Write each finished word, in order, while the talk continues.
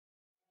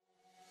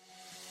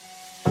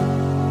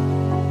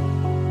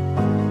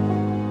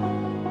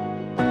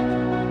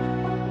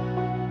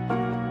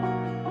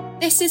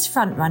This is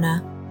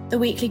Frontrunner, the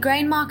weekly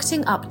grain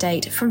marketing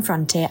update from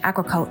Frontier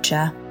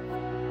Agriculture.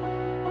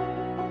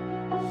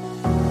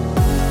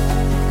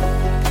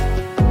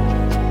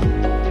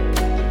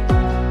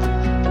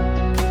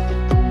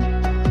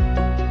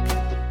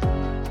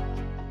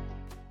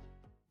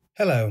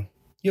 Hello,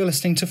 you're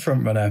listening to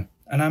Frontrunner,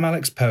 and I'm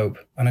Alex Pope,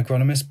 an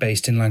agronomist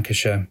based in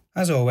Lancashire.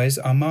 As always,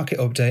 our market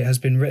update has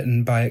been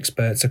written by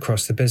experts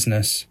across the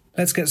business.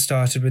 Let's get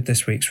started with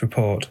this week's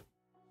report.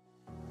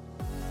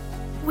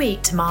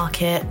 Wheat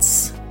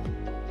markets.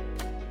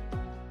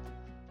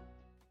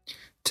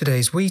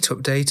 Today's wheat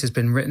update has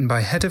been written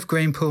by Head of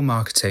Grain Pool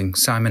Marketing,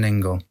 Simon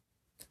Ingle.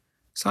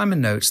 Simon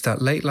notes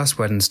that late last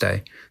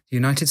Wednesday, the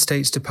United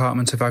States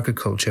Department of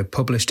Agriculture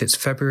published its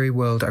February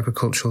World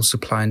Agricultural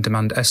Supply and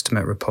Demand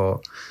Estimate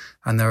report,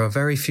 and there are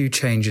very few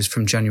changes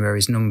from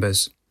January's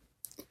numbers.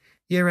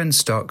 Year-end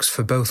stocks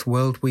for both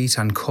world wheat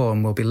and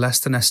corn will be less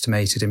than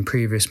estimated in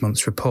previous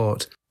month's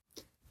report,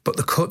 but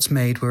the cuts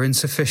made were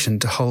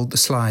insufficient to hold the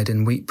slide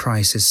in wheat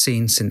prices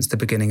seen since the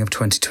beginning of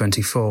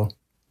 2024.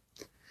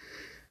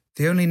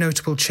 The only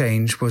notable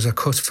change was a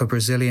cut for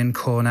Brazilian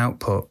corn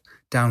output,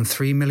 down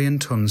 3 million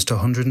tonnes to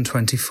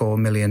 124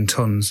 million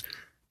tonnes,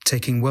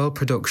 taking world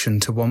production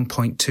to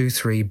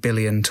 1.23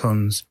 billion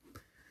tonnes.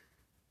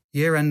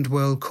 Year-end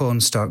world corn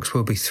stocks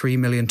will be 3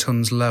 million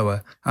tonnes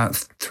lower at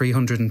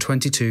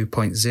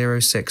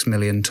 322.06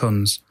 million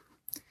tonnes.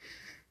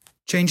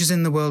 Changes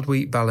in the world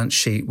wheat balance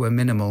sheet were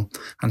minimal,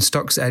 and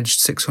stocks edged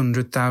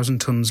 600,000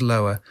 tonnes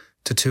lower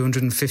to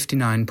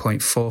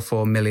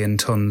 259.44 million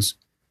tonnes.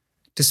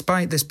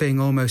 Despite this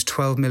being almost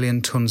 12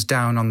 million tonnes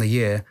down on the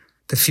year,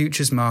 the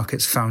futures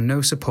markets found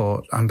no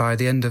support, and by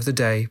the end of the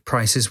day,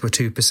 prices were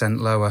 2%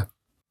 lower.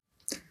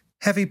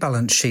 Heavy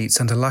balance sheets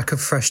and a lack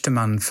of fresh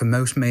demand for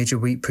most major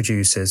wheat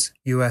producers,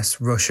 US,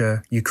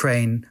 Russia,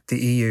 Ukraine, the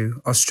EU,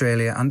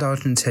 Australia and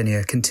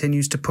Argentina,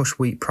 continues to push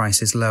wheat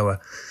prices lower,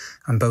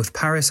 and both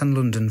Paris and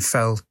London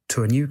fell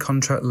to a new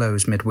contract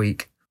lows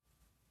midweek.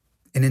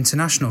 In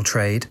international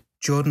trade,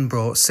 Jordan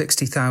brought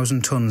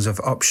 60,000 tonnes of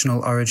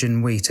optional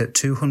origin wheat at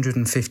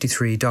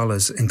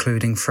 $253,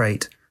 including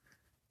freight,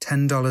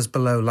 $10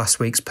 below last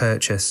week's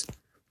purchase.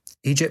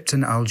 Egypt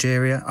and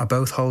Algeria are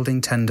both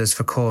holding tenders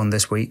for corn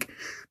this week,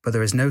 but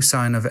there is no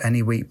sign of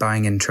any wheat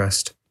buying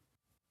interest.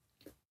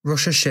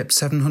 Russia shipped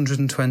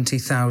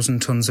 720,000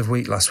 tonnes of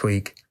wheat last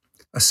week,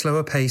 a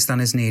slower pace than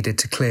is needed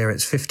to clear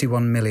its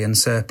 51 million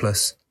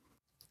surplus.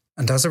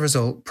 And as a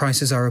result,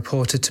 prices are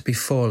reported to be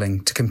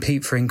falling to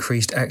compete for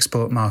increased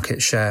export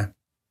market share.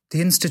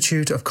 The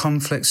Institute of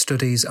Conflict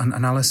Studies and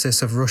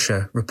Analysis of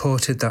Russia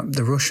reported that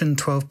the Russian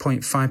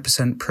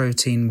 12.5%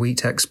 protein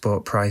wheat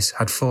export price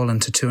had fallen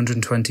to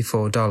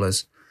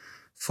 $224,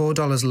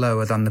 $4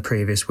 lower than the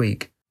previous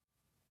week.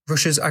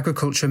 Russia's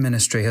Agriculture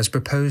Ministry has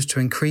proposed to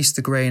increase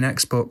the grain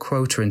export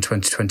quota in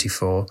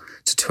 2024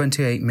 to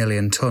 28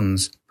 million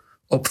tonnes,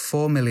 up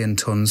 4 million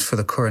tonnes for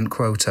the current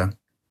quota.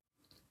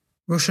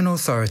 Russian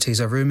authorities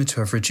are rumoured to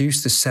have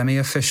reduced the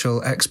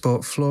semi-official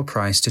export floor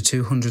price to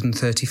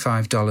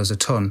 $235 a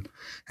tonne,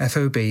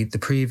 FOB the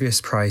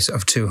previous price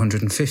of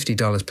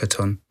 $250 per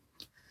tonne.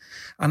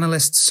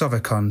 Analysts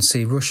Sovicon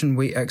see Russian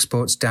wheat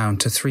exports down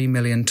to 3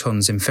 million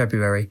tonnes in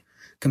February,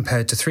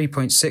 compared to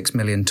 3.6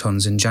 million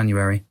tonnes in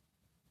January.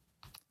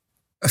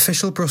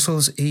 Official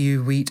Brussels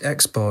EU wheat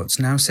exports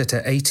now sit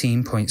at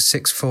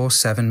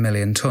 18.647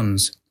 million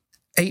tonnes,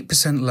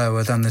 8%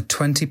 lower than the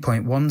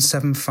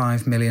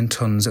 20.175 million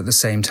tonnes at the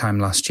same time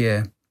last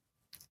year.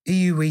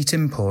 EU wheat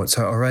imports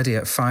are already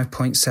at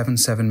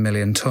 5.77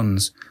 million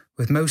tonnes,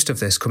 with most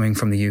of this coming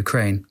from the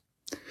Ukraine.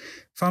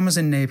 Farmers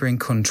in neighbouring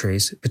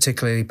countries,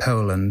 particularly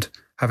Poland,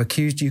 have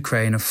accused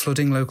Ukraine of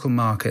flooding local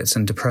markets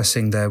and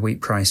depressing their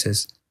wheat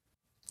prices.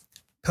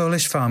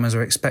 Polish farmers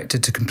are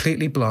expected to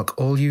completely block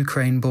all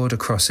Ukraine border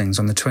crossings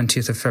on the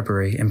 20th of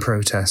February in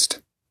protest.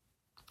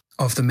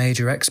 Of the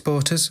major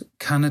exporters,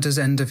 Canada's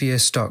end-of-year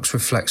stocks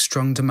reflect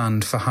strong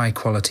demand for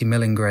high-quality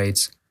milling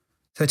grades.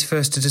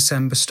 31st of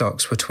December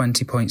stocks were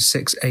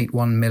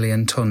 20.681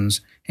 million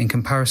tonnes in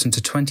comparison to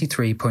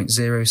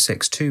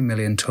 23.062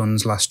 million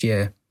tonnes last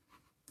year.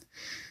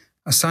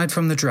 Aside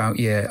from the drought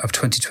year of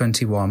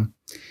 2021,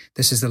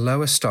 this is the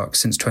lowest stock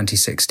since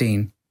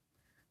 2016.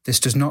 This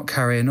does not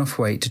carry enough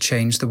weight to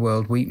change the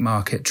world wheat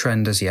market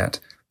trend as yet,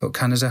 but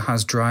Canada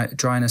has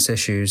dryness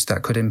issues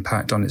that could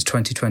impact on its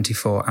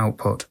 2024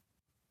 output.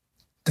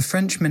 The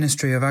French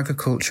Ministry of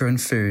Agriculture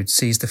and Food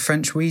sees the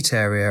French wheat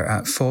area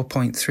at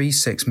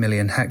 4.36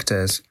 million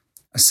hectares,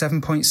 a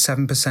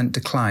 7.7%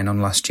 decline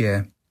on last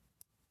year.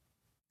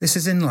 This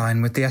is in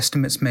line with the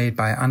estimates made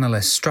by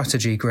analyst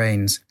Strategy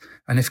Grains,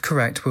 and if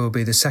correct will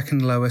be the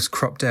second lowest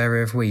cropped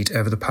area of wheat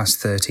over the past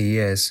 30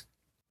 years.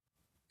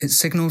 It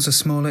signals a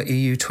smaller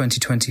EU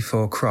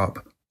 2024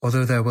 crop,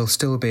 although there will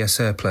still be a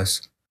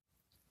surplus.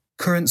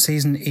 Current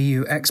season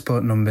EU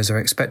export numbers are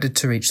expected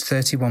to reach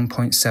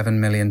 31.7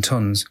 million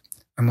tonnes,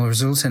 and will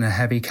result in a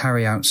heavy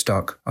carry-out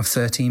stock of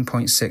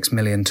 13.6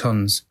 million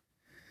tonnes.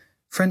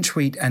 French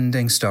wheat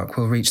ending stock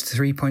will reach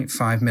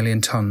 3.5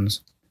 million tonnes,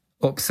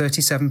 up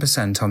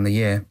 37% on the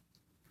year.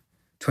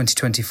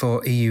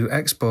 2024 EU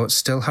exports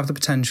still have the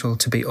potential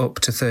to be up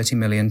to 30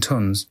 million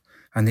tonnes,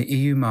 and the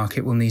EU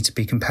market will need to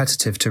be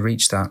competitive to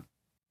reach that.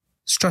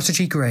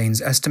 Strategy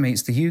Grains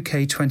estimates the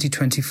UK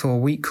 2024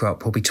 wheat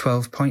crop will be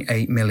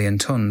 12.8 million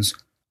tonnes,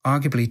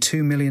 arguably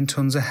 2 million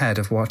tonnes ahead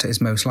of what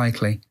is most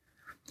likely.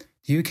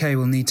 The UK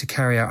will need to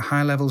carry out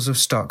high levels of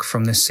stock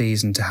from this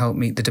season to help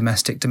meet the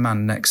domestic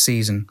demand next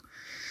season,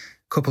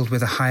 coupled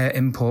with a higher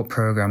import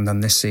programme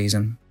than this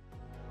season.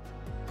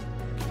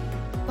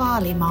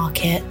 Barley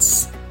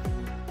markets.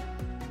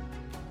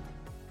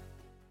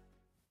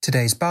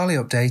 Today's barley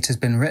update has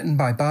been written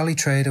by barley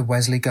trader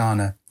Wesley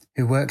Garner,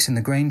 who works in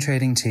the grain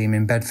trading team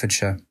in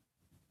Bedfordshire.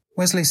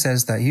 Wesley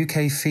says that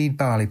UK feed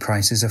barley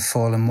prices have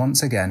fallen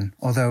once again,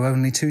 although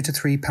only £2 to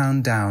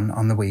 £3 down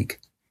on the week.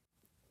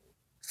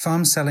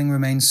 Farm selling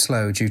remains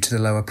slow due to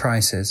the lower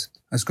prices,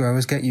 as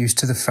growers get used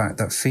to the fact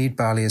that feed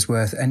barley is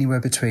worth anywhere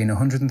between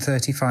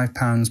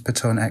 £135 per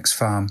tonne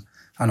ex-farm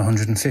and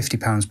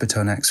 £150 per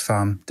tonne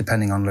ex-farm,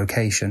 depending on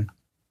location.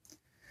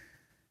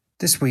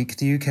 This week,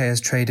 the UK has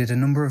traded a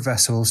number of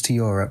vessels to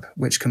Europe,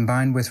 which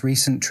combined with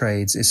recent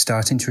trades is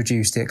starting to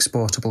reduce the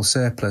exportable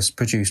surplus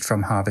produced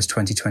from harvest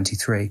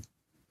 2023.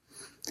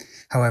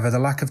 However, the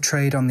lack of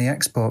trade on the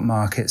export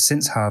market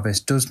since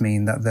harvest does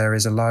mean that there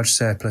is a large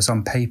surplus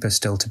on paper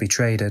still to be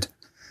traded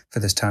for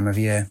this time of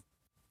year.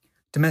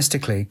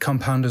 Domestically,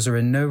 compounders are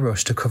in no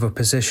rush to cover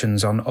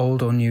positions on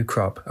old or new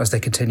crop as they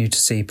continue to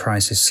see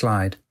prices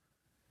slide.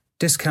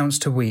 Discounts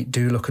to wheat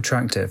do look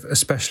attractive,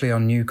 especially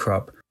on new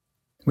crop,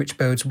 which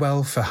bodes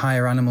well for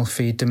higher animal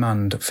feed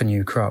demand for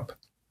new crop.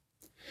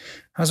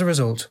 As a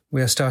result,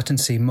 we are starting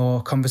to see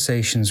more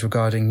conversations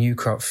regarding new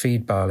crop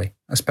feed barley,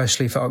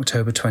 especially for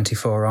October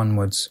 24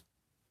 onwards.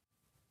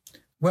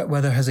 Wet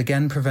weather has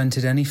again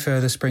prevented any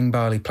further spring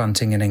barley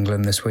planting in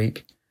England this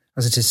week.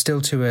 As it is still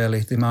too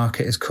early, the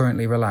market is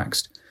currently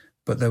relaxed,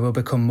 but there will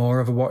become more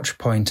of a watch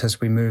point as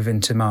we move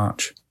into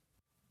March.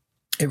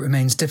 It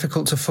remains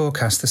difficult to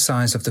forecast the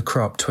size of the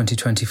crop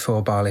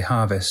 2024 barley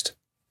harvest.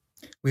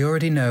 We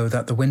already know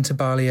that the winter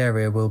barley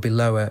area will be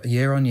lower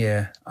year on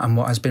year, and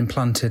what has been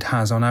planted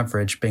has, on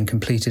average, been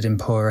completed in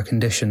poorer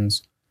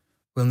conditions.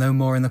 We'll know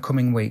more in the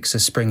coming weeks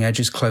as spring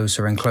edges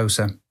closer and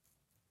closer.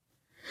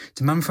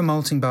 Demand for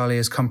malting barley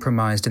is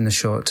compromised in the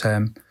short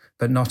term,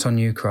 but not on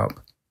new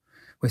crop,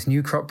 with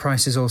new crop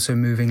prices also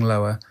moving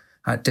lower,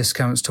 at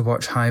discounts to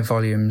watch high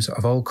volumes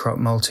of old crop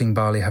malting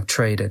barley have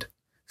traded.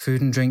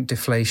 Food and drink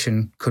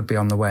deflation could be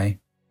on the way.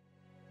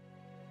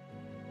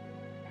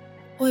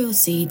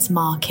 Oilseeds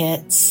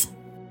markets.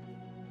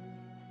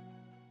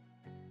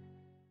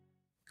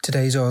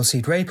 Today's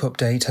oilseed rape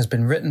update has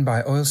been written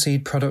by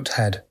oilseed product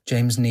head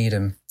James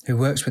Needham, who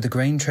works with the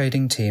grain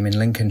trading team in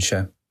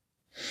Lincolnshire.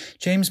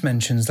 James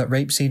mentions that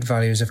rapeseed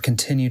values have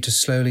continued to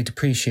slowly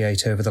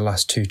depreciate over the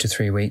last 2 to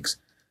 3 weeks,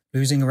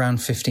 losing around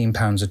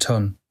 £15 a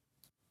tonne.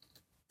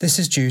 This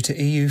is due to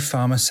EU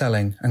farmer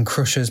selling and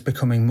crushers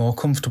becoming more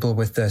comfortable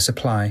with their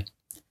supply,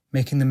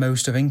 making the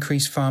most of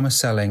increased farmer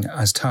selling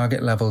as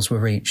target levels were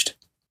reached.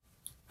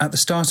 At the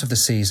start of the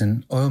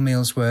season, oil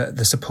meals were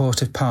the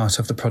supportive part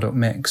of the product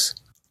mix,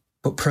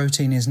 but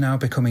protein is now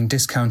becoming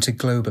discounted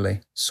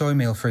globally. Soy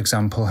meal, for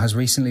example, has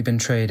recently been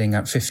trading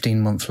at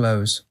 15-month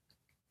lows.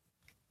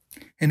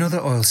 In other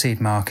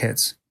oilseed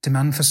markets,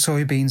 demand for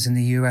soybeans in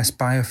the US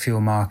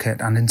biofuel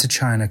market and into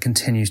China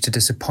continues to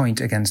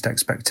disappoint against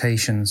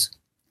expectations.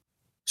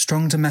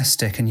 Strong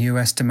domestic and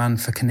US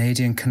demand for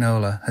Canadian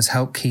canola has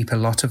helped keep a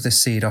lot of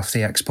this seed off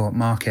the export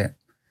market,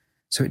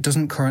 so it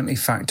doesn't currently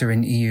factor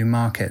in EU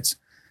markets.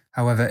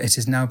 However, it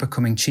is now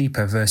becoming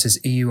cheaper versus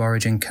EU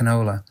origin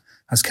canola,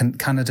 as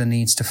Canada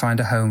needs to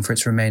find a home for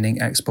its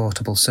remaining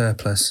exportable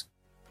surplus.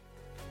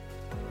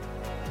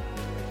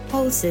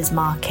 Pulses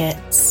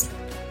markets.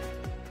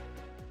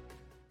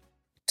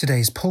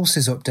 Today's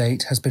Pulses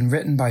update has been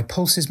written by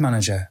Pulses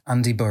manager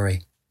Andy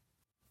Burry.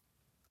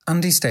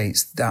 Andy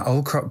states that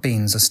old crop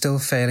beans are still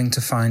failing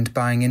to find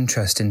buying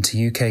interest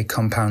into UK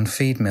compound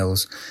feed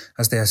mills,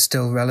 as they are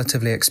still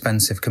relatively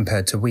expensive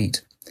compared to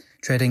wheat,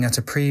 trading at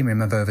a premium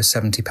of over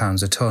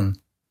 £70 a tonne.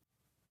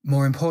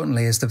 More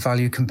importantly is the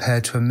value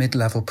compared to a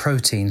mid-level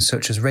protein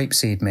such as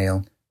rapeseed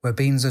meal, where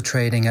beans are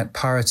trading at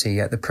parity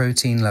yet the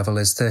protein level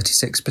is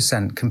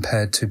 36%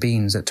 compared to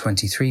beans at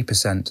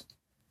 23%.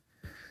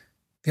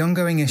 The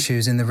ongoing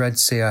issues in the Red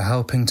Sea are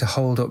helping to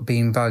hold up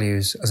bean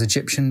values as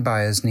Egyptian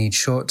buyers need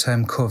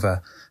short-term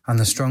cover, and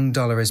the strong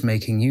dollar is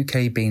making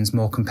UK beans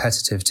more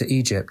competitive to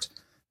Egypt,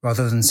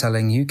 rather than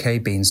selling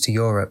UK beans to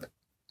Europe.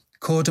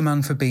 Core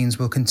demand for beans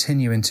will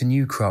continue into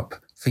new crop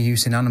for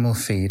use in animal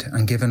feed,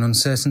 and given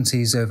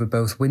uncertainties over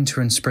both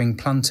winter and spring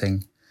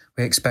planting,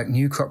 we expect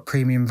new crop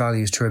premium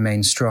values to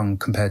remain strong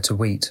compared to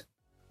wheat.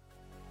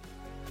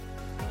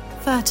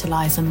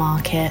 Fertiliser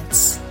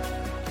markets.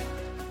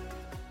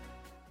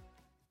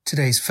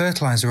 Today's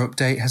fertiliser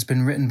update has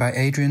been written by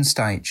Adrian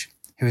Steich,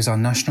 who is our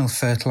National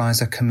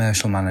Fertiliser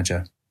Commercial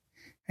Manager.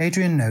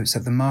 Adrian notes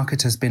that the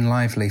market has been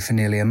lively for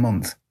nearly a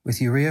month,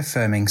 with urea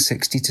firming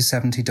 $60 to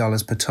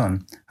 $70 per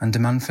tonne and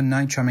demand for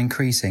nitram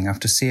increasing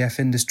after CF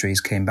Industries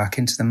came back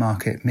into the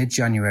market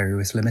mid-January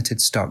with limited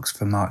stocks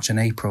for March and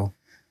April.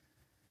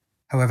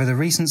 However, the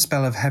recent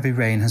spell of heavy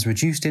rain has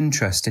reduced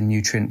interest in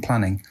nutrient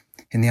planning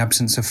in the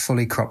absence of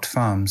fully cropped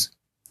farms.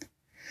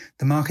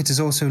 The market is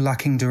also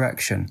lacking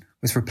direction,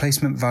 with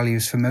replacement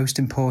values for most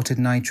imported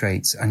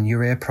nitrates and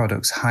urea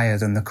products higher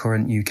than the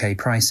current UK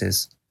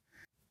prices.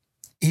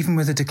 Even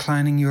with a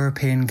declining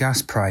European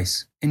gas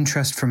price,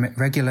 interest from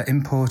regular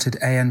imported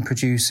AN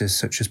producers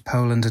such as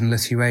Poland and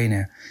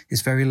Lithuania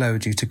is very low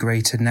due to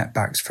greater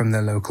netbacks from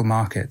their local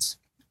markets.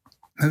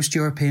 Most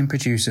European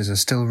producers are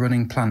still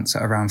running plants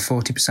at around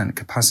 40%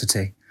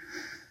 capacity,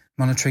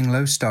 monitoring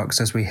low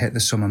stocks as we hit the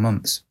summer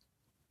months.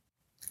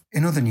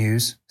 In other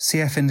news,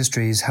 CF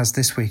Industries has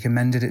this week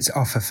amended its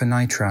offer for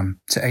nitram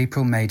to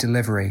April-May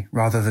delivery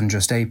rather than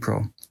just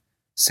April,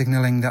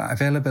 signalling that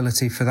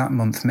availability for that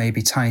month may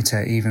be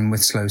tighter even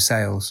with slow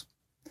sales.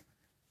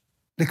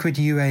 Liquid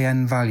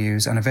UAN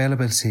values and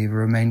availability will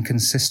remain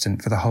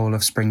consistent for the whole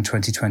of spring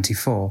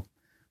 2024,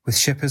 with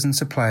shippers and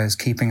suppliers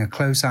keeping a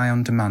close eye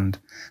on demand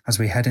as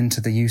we head into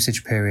the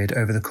usage period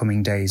over the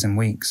coming days and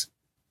weeks.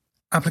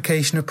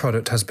 Application of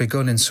product has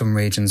begun in some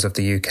regions of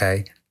the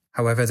UK.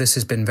 However, this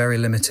has been very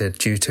limited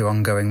due to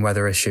ongoing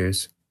weather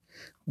issues.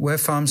 Where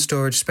farm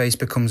storage space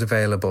becomes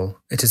available,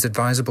 it is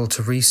advisable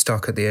to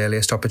restock at the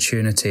earliest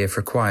opportunity if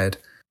required,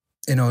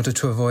 in order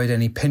to avoid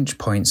any pinch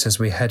points as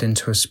we head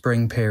into a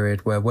spring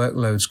period where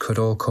workloads could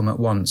all come at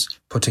once,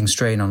 putting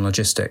strain on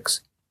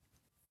logistics.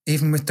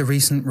 Even with the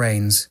recent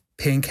rains,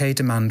 P&K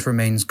demand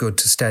remains good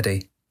to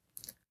steady.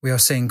 We are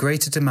seeing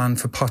greater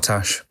demand for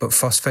potash, but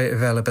phosphate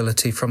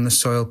availability from the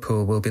soil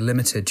pool will be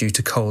limited due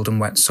to cold and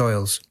wet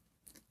soils.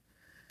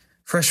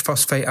 Fresh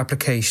phosphate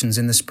applications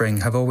in the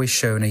spring have always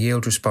shown a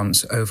yield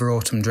response over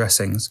autumn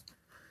dressings,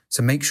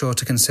 so make sure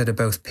to consider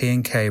both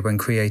P&K when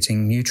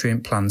creating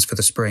nutrient plans for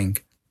the spring.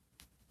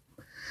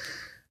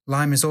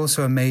 Lime is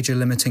also a major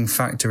limiting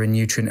factor in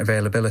nutrient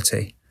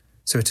availability,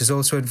 so it is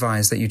also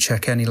advised that you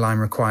check any lime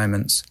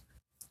requirements.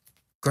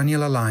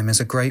 Granular lime is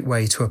a great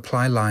way to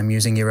apply lime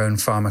using your own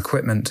farm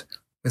equipment,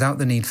 without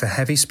the need for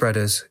heavy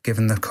spreaders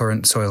given the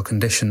current soil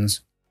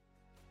conditions.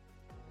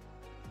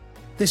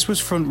 This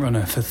was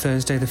Frontrunner for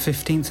Thursday the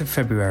 15th of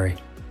February.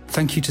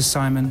 Thank you to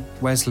Simon,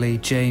 Wesley,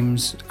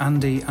 James,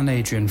 Andy and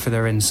Adrian for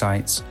their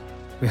insights.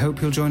 We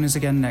hope you'll join us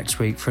again next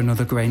week for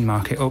another grain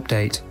market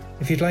update.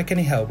 If you'd like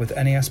any help with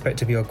any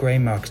aspect of your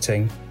grain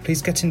marketing,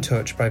 please get in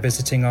touch by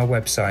visiting our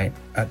website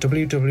at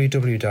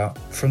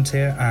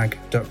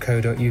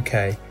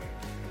www.frontierag.co.uk,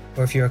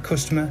 or if you're a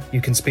customer, you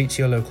can speak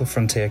to your local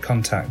Frontier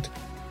contact.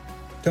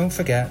 Don't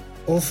forget,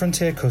 all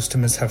Frontier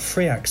customers have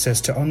free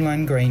access to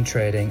online grain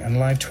trading and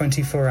live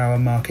 24-hour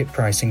market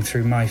pricing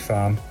through My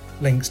Farm.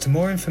 Links to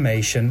more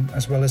information,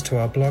 as well as to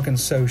our blog and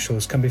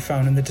socials, can be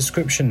found in the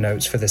description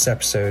notes for this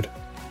episode.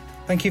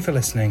 Thank you for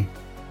listening.